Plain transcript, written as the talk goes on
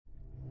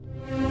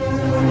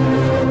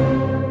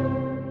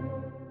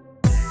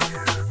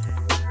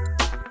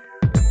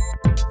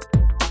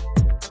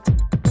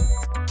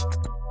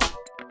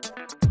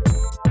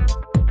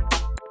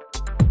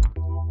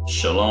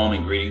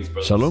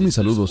Shalom y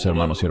saludos,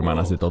 hermanos y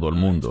hermanas de todo el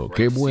mundo.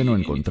 Qué bueno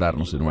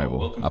encontrarnos de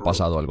nuevo. Ha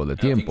pasado algo de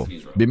tiempo.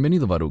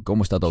 Bienvenido, Baruch.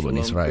 ¿Cómo está todo en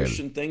Israel?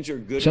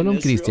 Shalom,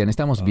 Cristian.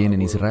 Estamos bien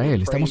en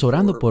Israel. Estamos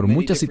orando por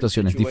muchas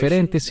situaciones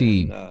diferentes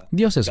y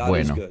Dios es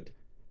bueno.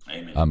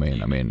 Amén,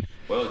 amén.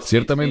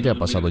 Ciertamente ha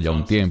pasado ya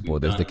un tiempo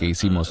desde que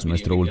hicimos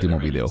nuestro último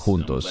video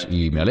juntos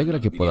y me alegra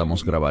que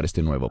podamos grabar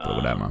este nuevo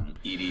programa.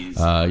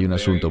 Hay un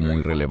asunto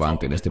muy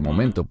relevante en este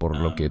momento, por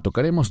lo que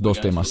tocaremos dos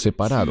temas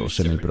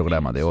separados en el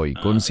programa de hoy,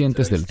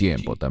 conscientes del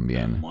tiempo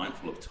también.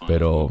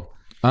 Pero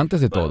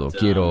antes de todo,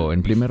 quiero,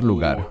 en primer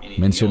lugar,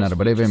 mencionar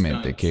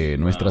brevemente que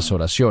nuestras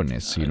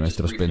oraciones y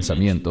nuestros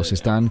pensamientos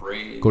están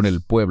con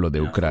el pueblo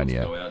de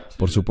Ucrania,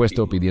 por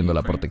supuesto pidiendo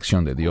la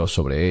protección de Dios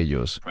sobre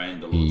ellos.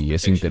 Y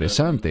es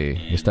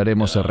interesante,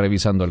 estaremos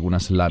revisando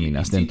algunas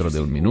láminas dentro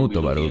de un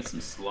minuto, Baruch,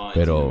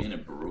 pero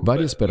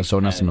varias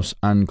personas nos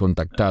han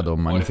contactado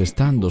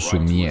manifestando su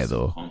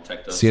miedo.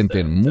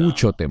 Sienten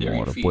mucho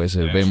temor, pues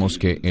vemos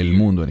que el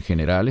mundo en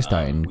general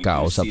está en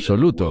caos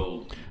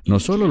absoluto. No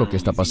solo lo que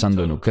está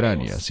pasando en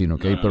Ucrania, sino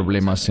que hay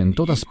problemas en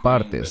todas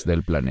partes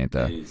del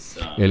planeta.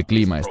 El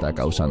clima está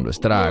causando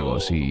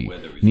estragos y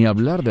ni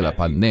hablar de la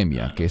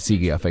pandemia que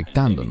sigue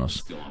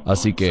afectándonos.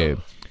 Así que,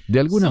 de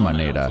alguna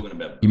manera,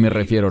 y me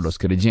refiero a los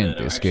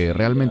creyentes que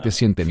realmente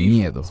sienten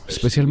miedo,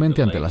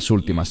 especialmente ante las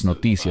últimas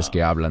noticias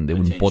que hablan de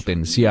un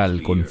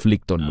potencial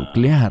conflicto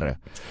nuclear.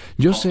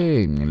 Yo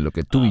sé en lo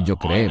que tú y yo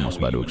creemos,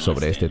 Baruch,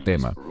 sobre este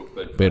tema,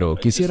 pero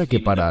quisiera que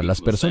para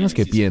las personas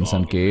que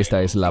piensan que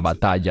esta es la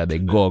batalla de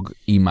Gog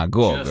y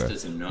Magog,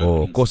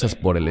 o cosas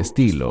por el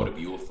estilo,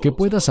 que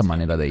puedas a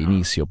manera de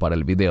inicio para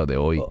el video de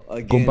hoy,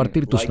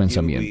 compartir tus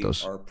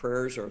pensamientos.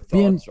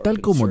 Bien,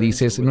 tal como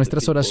dices,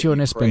 nuestras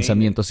oraciones,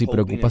 pensamientos y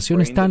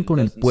preocupaciones están con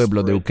el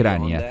pueblo de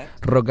Ucrania,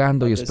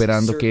 rogando y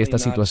esperando que esta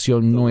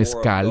situación no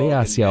escale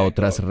hacia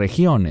otras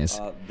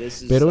regiones.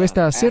 Pero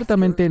esta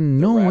ciertamente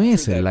no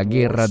es la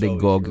guerra de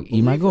Gog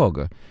y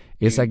Magog.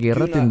 Esa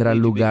guerra tendrá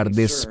lugar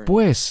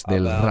después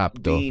del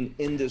rapto.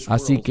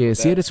 Así que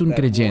si eres un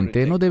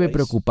creyente, no debe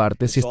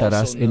preocuparte si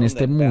estarás en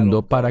este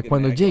mundo para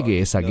cuando llegue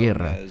esa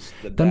guerra.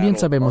 También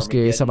sabemos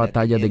que esa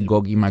batalla de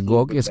Gog y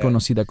Magog es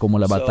conocida como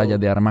la batalla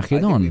de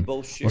Armagedón.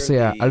 O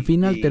sea, al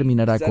final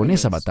terminará con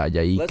esa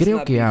batalla y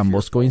creo que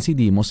ambos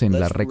coincidimos en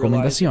la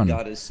recomendación.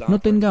 No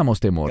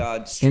tengamos temor.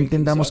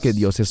 Entendamos que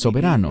Dios es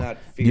soberano.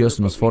 Dios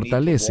nos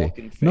fortalece.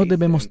 No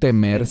debemos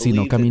temer,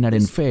 sino caminar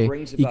en fe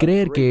y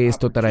creer que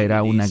esto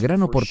traerá una gran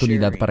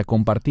oportunidad para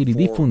compartir y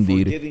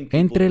difundir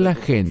entre la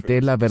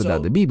gente la verdad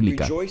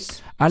bíblica.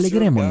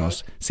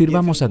 Alegrémonos,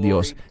 sirvamos a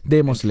Dios,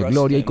 démosle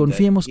gloria y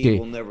confiemos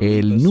que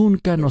Él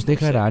nunca nos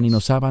dejará ni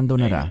nos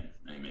abandonará.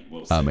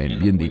 Amén,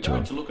 bien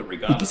dicho.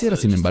 Y quisiera,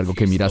 sin embargo,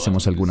 que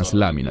mirásemos algunas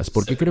láminas,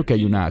 porque creo que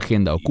hay una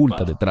agenda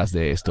oculta detrás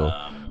de esto.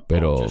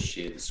 Pero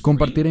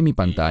compartiré mi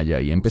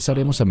pantalla y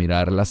empezaremos a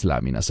mirar las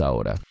láminas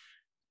ahora.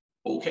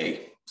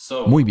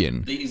 Muy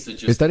bien,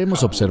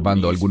 estaremos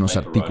observando algunos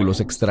artículos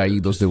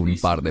extraídos de un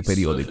par de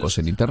periódicos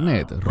en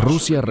Internet.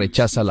 Rusia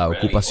rechaza la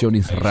ocupación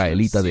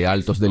israelita de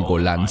altos del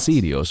Golán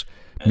sirios,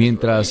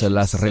 mientras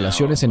las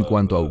relaciones en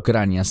cuanto a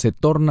Ucrania se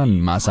tornan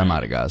más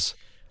amargas.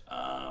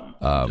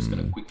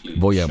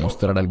 Voy a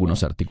mostrar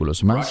algunos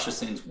artículos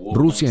más.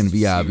 Rusia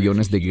envía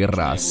aviones de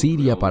guerra a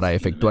Siria para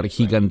efectuar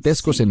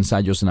gigantescos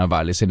ensayos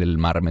navales en el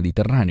mar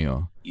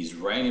Mediterráneo.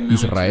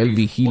 Israel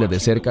vigila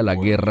de cerca la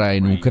guerra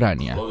en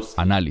Ucrania.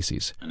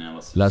 Análisis.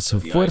 Las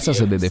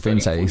fuerzas de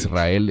defensa de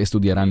Israel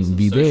estudiarán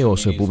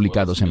videos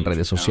publicados en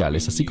redes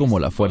sociales, así como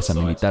la fuerza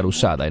militar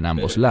usada en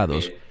ambos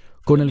lados,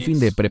 con el fin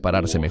de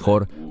prepararse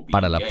mejor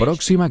para la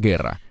próxima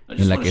guerra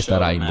en la que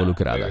estará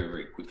involucrada.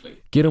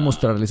 Quiero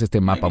mostrarles este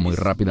mapa muy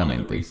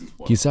rápidamente.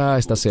 Quizá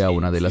esta sea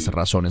una de las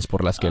razones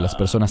por las que las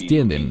personas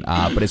tienden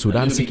a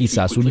apresurarse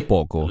quizás un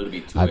poco,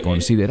 a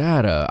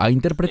considerar, a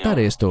interpretar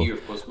esto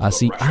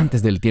así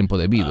antes del tiempo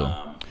debido.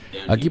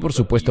 Aquí, por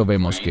supuesto,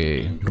 vemos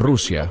que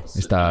Rusia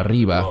está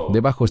arriba,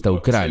 debajo está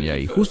Ucrania,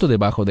 y justo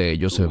debajo de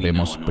ellos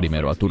vemos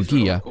primero a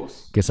Turquía,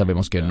 que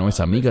sabemos que no es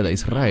amiga de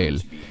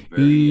Israel,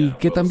 y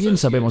que también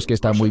sabemos que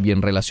está muy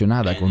bien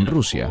relacionada con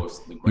Rusia.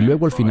 Y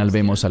luego al final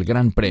vemos al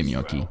gran premio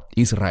aquí,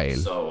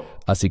 Israel.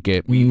 Así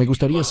que me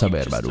gustaría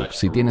saber, Baruch,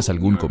 si tienes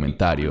algún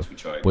comentario,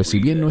 pues si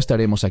bien no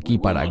estaremos aquí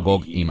para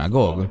Gog y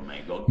Magog,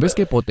 ¿ves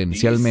que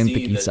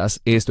potencialmente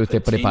quizás esto esté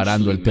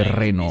preparando el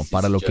terreno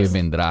para lo que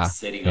vendrá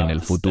en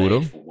el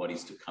futuro?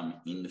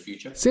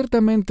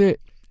 Ciertamente,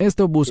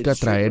 esto busca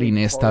traer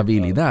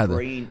inestabilidad.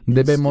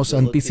 Debemos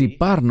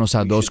anticiparnos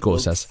a dos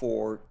cosas.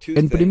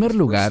 En primer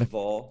lugar,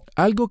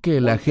 algo que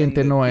la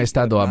gente no ha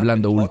estado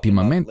hablando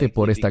últimamente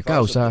por esta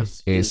causa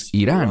es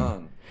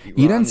Irán.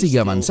 Irán sigue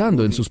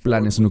avanzando en sus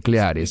planes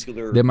nucleares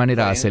de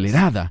manera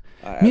acelerada.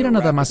 Mira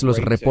nada más los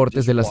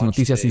reportes de las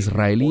noticias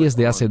israelíes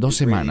de hace 2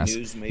 semanas,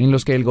 en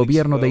los que el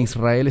gobierno de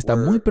Israel está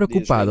muy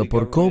preocupado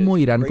por cómo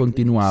Irán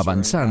continúa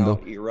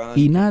avanzando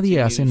y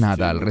nadie hace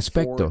nada al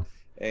respecto.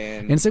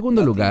 En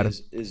segundo lugar,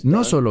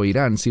 no solo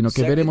Irán, sino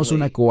que veremos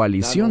una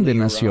coalición de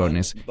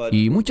naciones,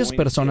 y muchas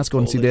personas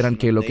consideran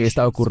que lo que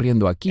está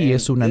ocurriendo aquí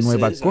es una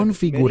nueva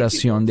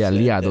configuración de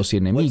aliados y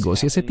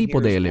enemigos y ese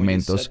tipo de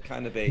elementos,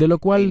 de lo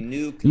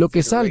cual lo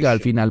que salga al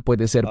final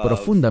puede ser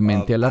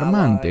profundamente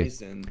alarmante.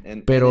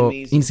 Pero,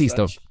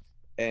 insisto,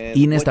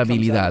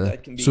 inestabilidad,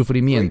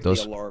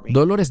 sufrimientos,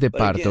 dolores de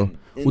parto,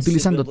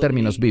 utilizando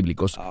términos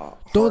bíblicos,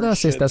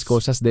 todas estas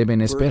cosas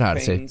deben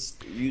esperarse.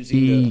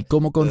 Y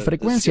como con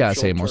frecuencia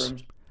hacemos,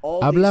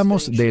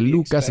 hablamos de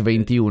Lucas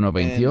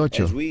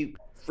 21-28.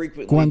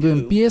 Cuando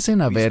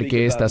empiecen a ver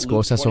que estas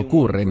cosas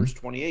ocurren,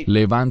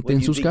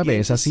 levanten sus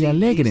cabezas y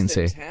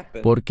alégrense,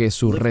 porque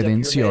su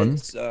redención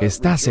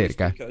está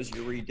cerca.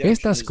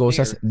 Estas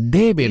cosas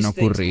deben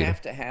ocurrir.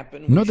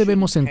 No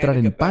debemos entrar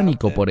en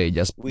pánico por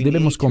ellas.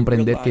 Debemos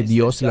comprender que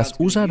Dios las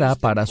usará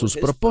para sus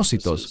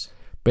propósitos.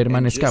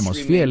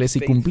 Permanezcamos fieles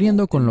y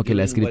cumpliendo con lo que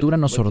la Escritura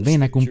nos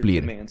ordena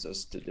cumplir.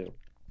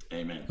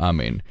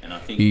 Amén.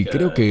 Y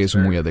creo que es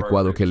muy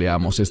adecuado que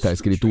leamos esta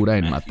escritura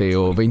en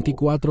Mateo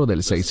 24,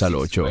 del 6 al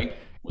 8,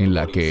 en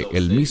la que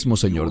el mismo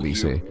Señor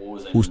dice: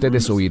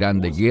 ustedes oirán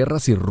de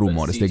guerras y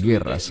rumores de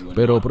guerras,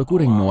 pero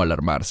procuren no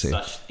alarmarse.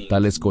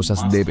 Tales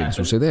cosas deben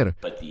suceder,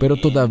 pero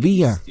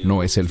todavía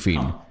no es el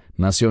fin.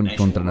 Nación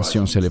contra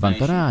nación se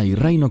levantará y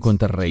reino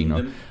contra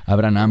reino.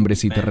 Habrán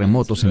hambres y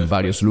terremotos en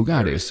varios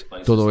lugares.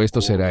 Todo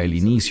esto será el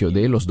inicio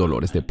de los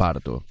dolores de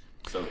parto.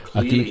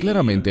 Aquí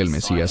claramente el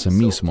Mesías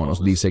mismo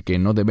nos dice que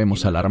no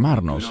debemos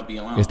alarmarnos.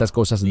 Estas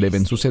cosas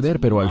deben suceder,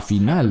 pero el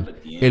final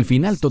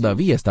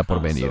todavía está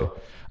por venir.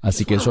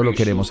 Así que solo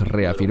queremos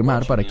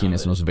reafirmar para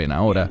quienes nos ven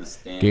ahora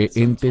que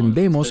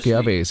entendemos que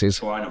a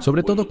veces,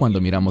 sobre todo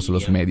cuando miramos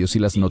los medios y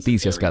las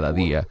noticias cada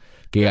día,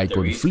 que hay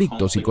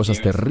conflictos y cosas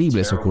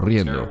terribles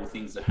ocurriendo.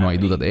 No hay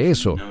duda de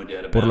eso,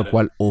 por lo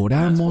cual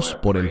oramos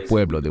por el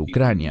pueblo de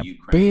Ucrania,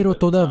 pero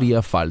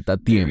todavía falta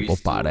tiempo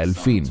para el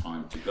fin.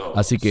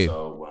 Así que,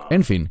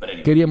 en fin,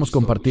 queríamos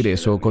compartir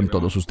eso con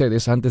todos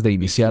ustedes antes de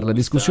iniciar la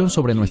discusión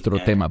sobre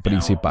nuestro tema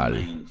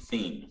principal.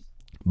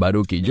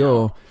 Baruch y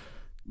yo,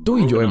 tú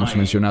y yo hemos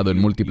mencionado en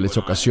múltiples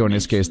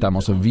ocasiones que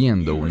estamos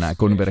viendo una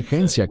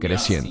convergencia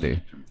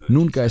creciente.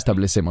 Nunca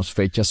establecemos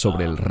fechas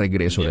sobre el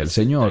regreso del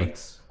Señor,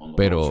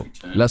 pero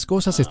las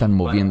cosas están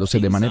moviéndose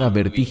de manera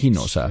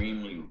vertiginosa.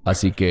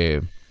 Así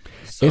que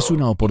es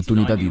una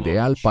oportunidad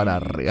ideal para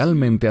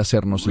realmente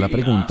hacernos la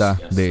pregunta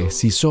de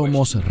si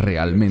somos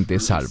realmente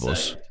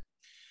salvos.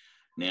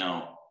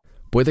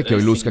 Puede que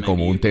hoy luzca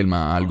como un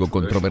tema algo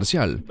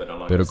controversial,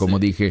 pero como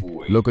dije,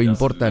 lo que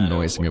importa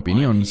no es mi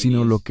opinión,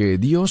 sino lo que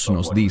Dios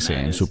nos dice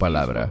en su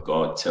palabra.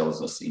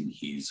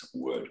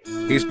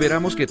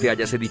 Esperamos que te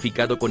hayas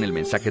edificado con el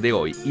mensaje de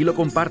hoy y lo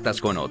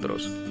compartas con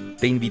otros.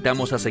 Te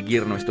invitamos a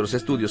seguir nuestros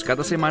estudios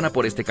cada semana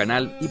por este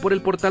canal y por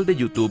el portal de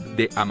YouTube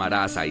de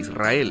Amarás a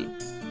Israel.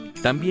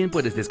 También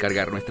puedes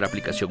descargar nuestra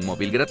aplicación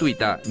móvil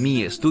gratuita,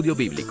 Mi Estudio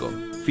Bíblico.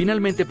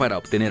 Finalmente, para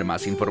obtener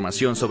más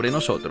información sobre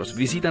nosotros,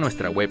 visita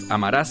nuestra web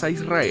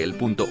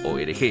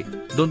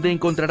amarasaisrael.org, donde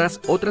encontrarás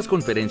otras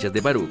conferencias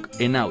de Baruch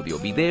en audio,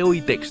 video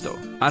y texto.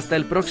 Hasta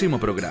el próximo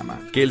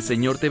programa. Que el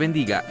Señor te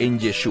bendiga en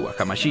Yeshua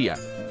HaMashiach,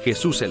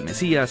 Jesús el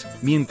Mesías,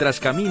 mientras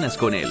caminas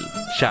con Él.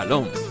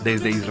 Shalom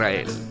desde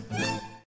Israel.